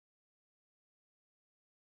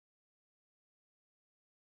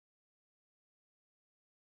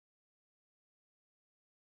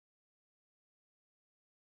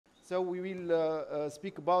So we will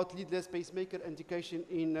speak about leadless pacemaker indication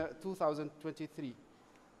in 2023.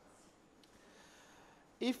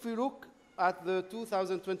 If we look at the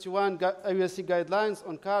 2021 OUALI guidelines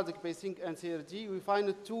on cardiac pacing and CRT, we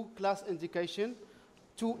find two class indication,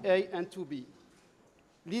 2A and 2B.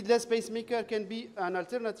 Leadless pacemaker can be an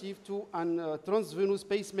alternative to an transvenous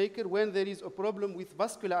pacemaker when there is a problem with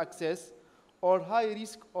vascular access or high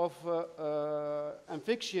risk of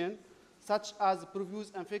infection, such as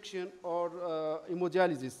previous infection or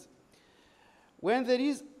hemodialysis. When there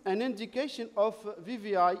is an indication of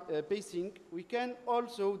VVI pacing, we can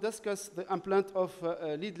also discuss the implant of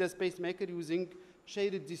leadless pacemaker using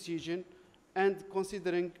shared decision and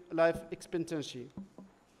considering life expectancy.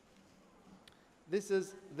 This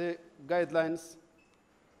is the guidelines.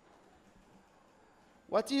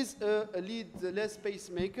 What is a leadless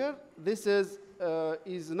pacemaker? This is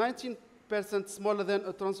 19% smaller than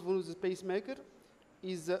a transvenous pacemaker,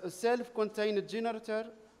 is a self-contained generator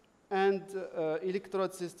and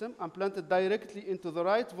electrode system implanted directly into the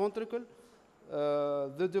right ventricle.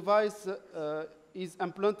 The device is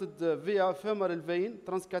implanted via femoral vein,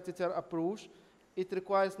 transcatheter approach. It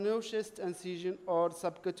requires no chest incision or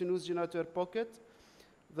subcutaneous generator pocket.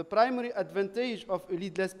 The primary advantage of a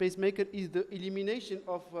leadless pacemaker is the elimination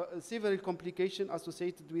of several complications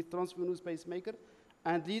associated with transvenous pacemaker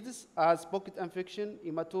and leads as pocket infection,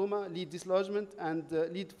 hematoma, lead dislodgement, and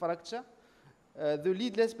lead fracture. The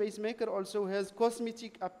leadless pacemaker also has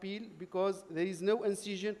cosmetic appeal because there is no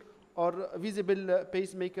incision or visible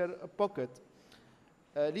pacemaker pocket.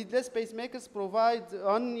 Leadless pacemakers provide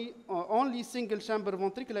only single chamber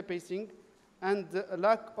ventricular pacing and a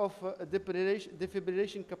lack of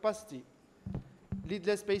defibrillation capacity.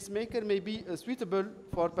 Leadless pacemaker may be suitable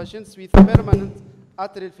for patients with permanent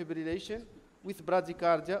atrial fibrillation with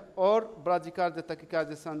bradycardia or bradycardia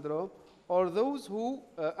tachycardia syndrome, or those who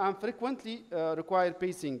infrequently require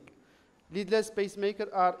pacing. Leadless pacemakers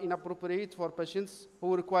are inappropriate for patients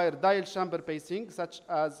who require dial chamber pacing, such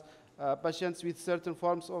as patients with certain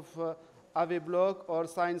forms of AV block or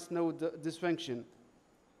sinus node dysfunction.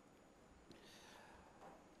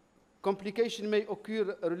 Complication may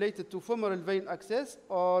occur related to femoral vein access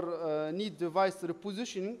or need device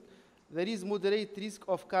repositioning. There is moderate risk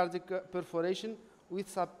of cardiac perforation with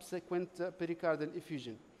subsequent pericardial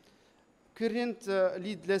effusion. Current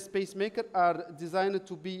leadless pacemakers are designed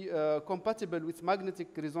to be compatible with magnetic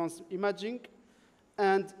resonance imaging,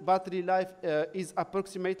 and battery life is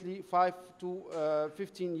approximately 5 to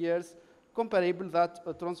 15 years, comparable that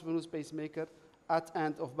a transvenous pacemaker at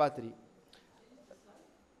end of battery.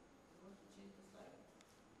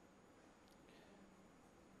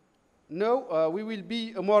 Now we will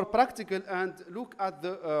be more practical and look at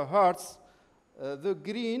the hearts. The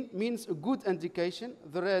green means a good indication,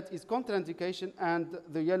 the red is contraindication, and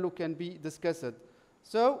the yellow can be discussed.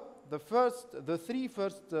 So the three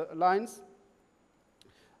first lines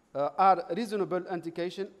are reasonable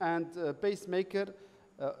indication and pacemaker.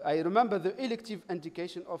 I remember the elective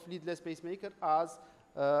indication of leadless pacemaker as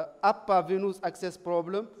upper venous access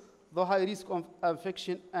problem, the high risk of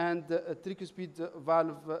infection, and tricuspid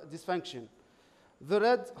valve dysfunction. The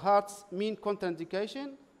red hearts mean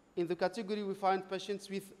contraindication. In the category, we find patients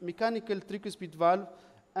with mechanical tricuspid valve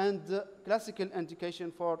and classical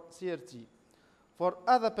indication for CRT. For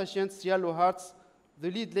other patients, yellow hearts, the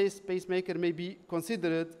leadless pacemaker may be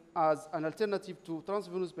considered as an alternative to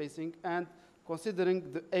transvenous pacing, and considering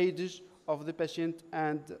the age of the patient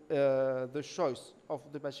and the choice of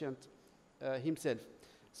the patient himself.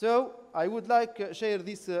 So I would like to share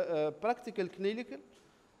this practical clinical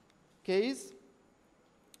case.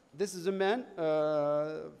 This is a man,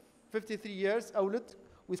 53 years old,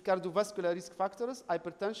 with cardiovascular risk factors,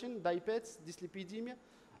 hypertension, diabetes, dyslipidemia.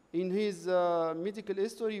 In his medical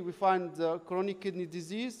history, we find chronic kidney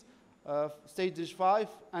disease, stage 5,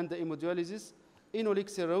 and hemodialysis, enolic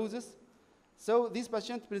cirrhosis. So this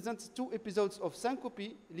patient presents 2 episodes of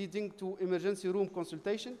syncope leading to emergency room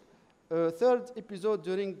consultation. Third episode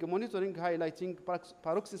during monitoring highlighting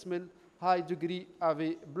paroxysmal high degree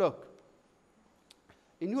AV block.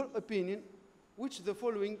 In your opinion, which of the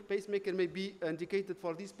following pacemaker may be indicated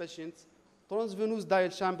for these patients? Transvenous dial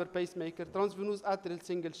chamber pacemaker, transvenous atrial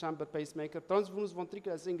single chamber pacemaker, transvenous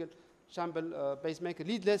ventricular single chamber pacemaker,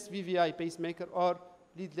 leadless VVI pacemaker, or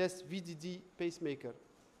leadless VDD pacemaker?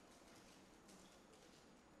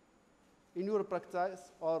 In your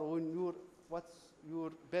practice, or in your, what's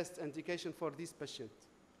your best indication for this patient?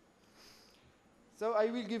 So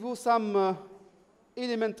I will give you some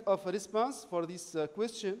element of response for this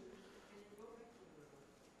question.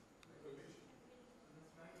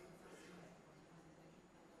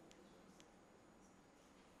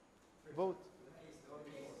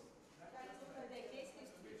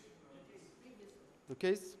 the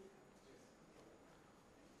case.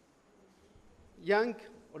 Young,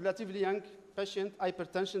 relatively young patient,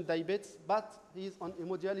 hypertension, diabetes, but he is on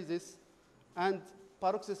hemodialysis and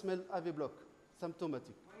paroxysmal AV block,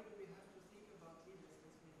 symptomatic. Why do we have to think about leadless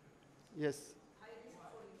pacemaker? Yes. High risk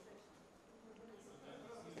for infection.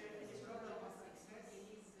 There is a problem of success in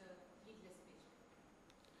his leadless patient.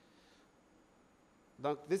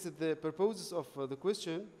 Donc, this is the purpose of the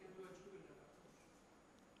question.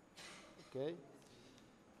 Okay.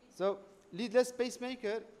 So, leadless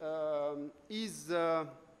pacemaker is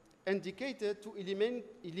indicated to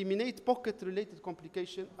eliminate pocket-related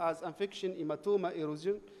complication as infection, hematoma,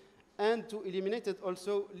 erosion, and to eliminate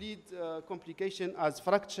also lead complication as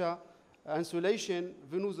fracture, insulation,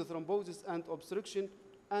 venous thrombosis and obstruction,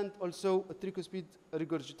 and also tricuspid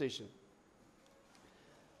regurgitation.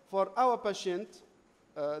 For our patient,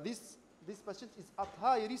 this patient is at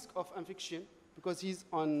high risk of infection because he's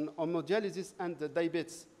on hemodialysis and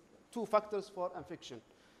diabetes, 2 factors for infection.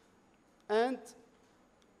 And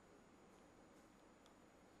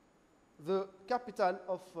the capital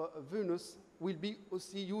of venous will be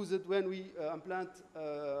also used when we implant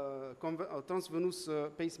transvenous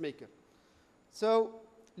pacemaker. So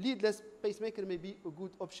leadless pacemaker may be a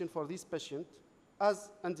good option for this patient, as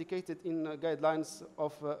indicated in guidelines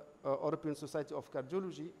of European Society of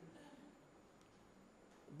Cardiology.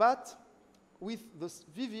 But with this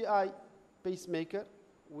VVI pacemaker,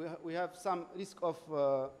 we have some risk of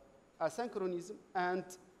asynchronism and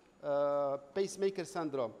pacemaker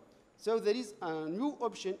syndrome. So there is a new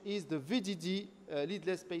option is the VDD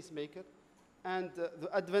leadless pacemaker, and the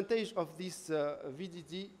advantage of this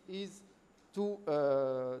VDD is to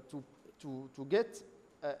get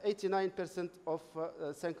 89% of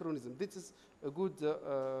synchronism. This is a good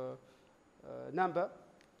number.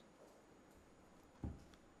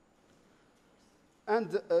 And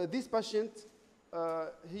this patient,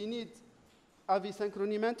 he needs AV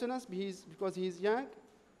synchrony maintenance because he is young.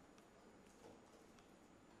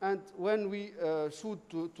 And when we should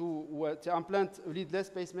to implant a leadless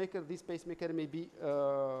pacemaker, this pacemaker may be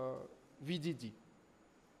VDD.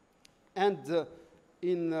 And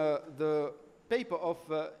in the paper of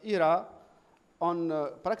ERA on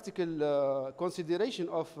practical consideration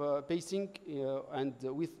of pacing and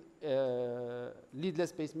with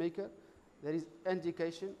leadless pacemaker, there is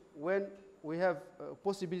indication when we have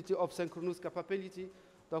possibility of synchronous capability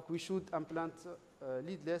that we should implant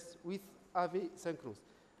leadless with AV synchronous.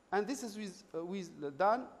 And this is with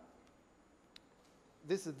done.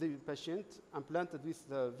 This is the patient implanted with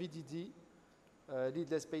the VDD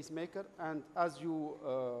leadless pacemaker, and as you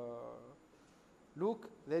look,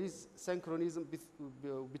 there is synchronism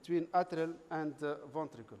between atrial and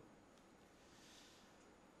ventricle.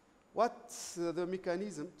 What's the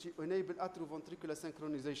mechanism to enable atrioventricular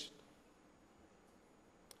synchronization?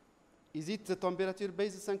 Is it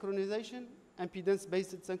temperature-based synchronization,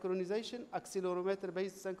 impedance-based synchronization,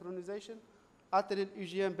 accelerometer-based synchronization, atrial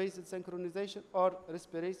UGM-based synchronization, or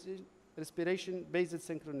respiration-based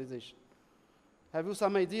synchronization? Have you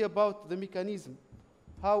some idea about the mechanism,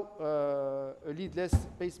 how a leadless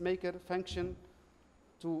pacemaker function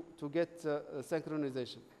to get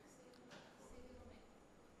synchronization?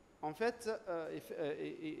 En fait,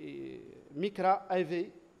 micra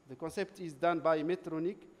IV, the concept is done by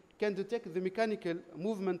Medtronic, can detect the mechanical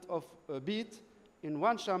movement of a beat in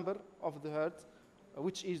one chamber of the heart,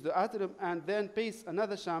 which is the atrium, and then pace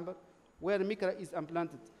another chamber where micra is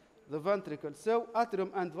implanted, the ventricle. So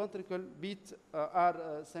atrium and ventricle beat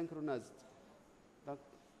are synchronized.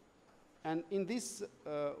 And in this,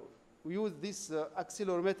 we use this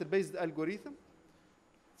accelerometer-based algorithm.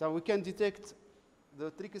 So we can detect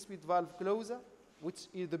the tricuspid valve closure, which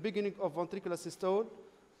is the beginning of ventricular systole,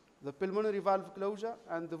 the pulmonary valve closure,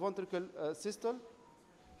 and the ventricle systole.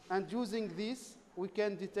 And using this, we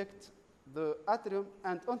can detect the atrium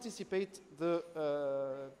and anticipate the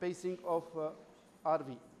pacing of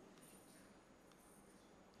RV.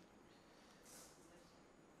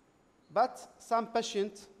 But some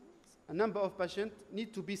patients, a number of patients,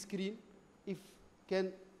 need to be screened if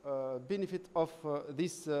can benefit of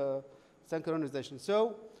this synchronization.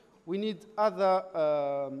 So we need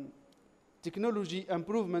other technology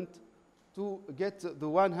improvement to get the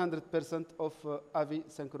 100% of AV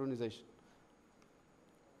synchronization.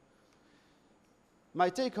 My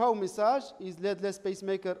take-home message is leadless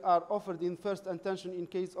pacemakers are offered in first intention in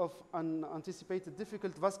case of unanticipated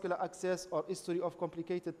difficult vascular access or history of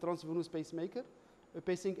complicated transvenous pacemaker, a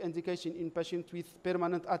pacing indication in patients with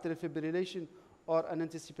permanent atrial fibrillation or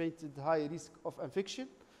unanticipated high risk of infection.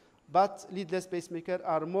 But leadless pacemakers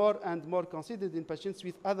are more and more considered in patients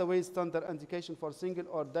with otherwise standard indication for single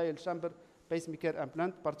or dial chamber pacemaker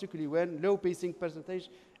implant, particularly when low pacing percentage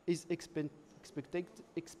is expected.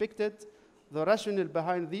 The rationale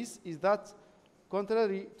behind this is that,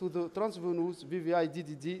 contrary to the transvenous VVI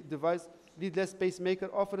DDD device, leadless pacemaker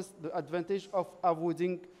offers the advantage of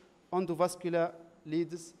avoiding endovascular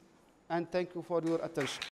leads. And thank you for your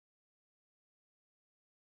attention.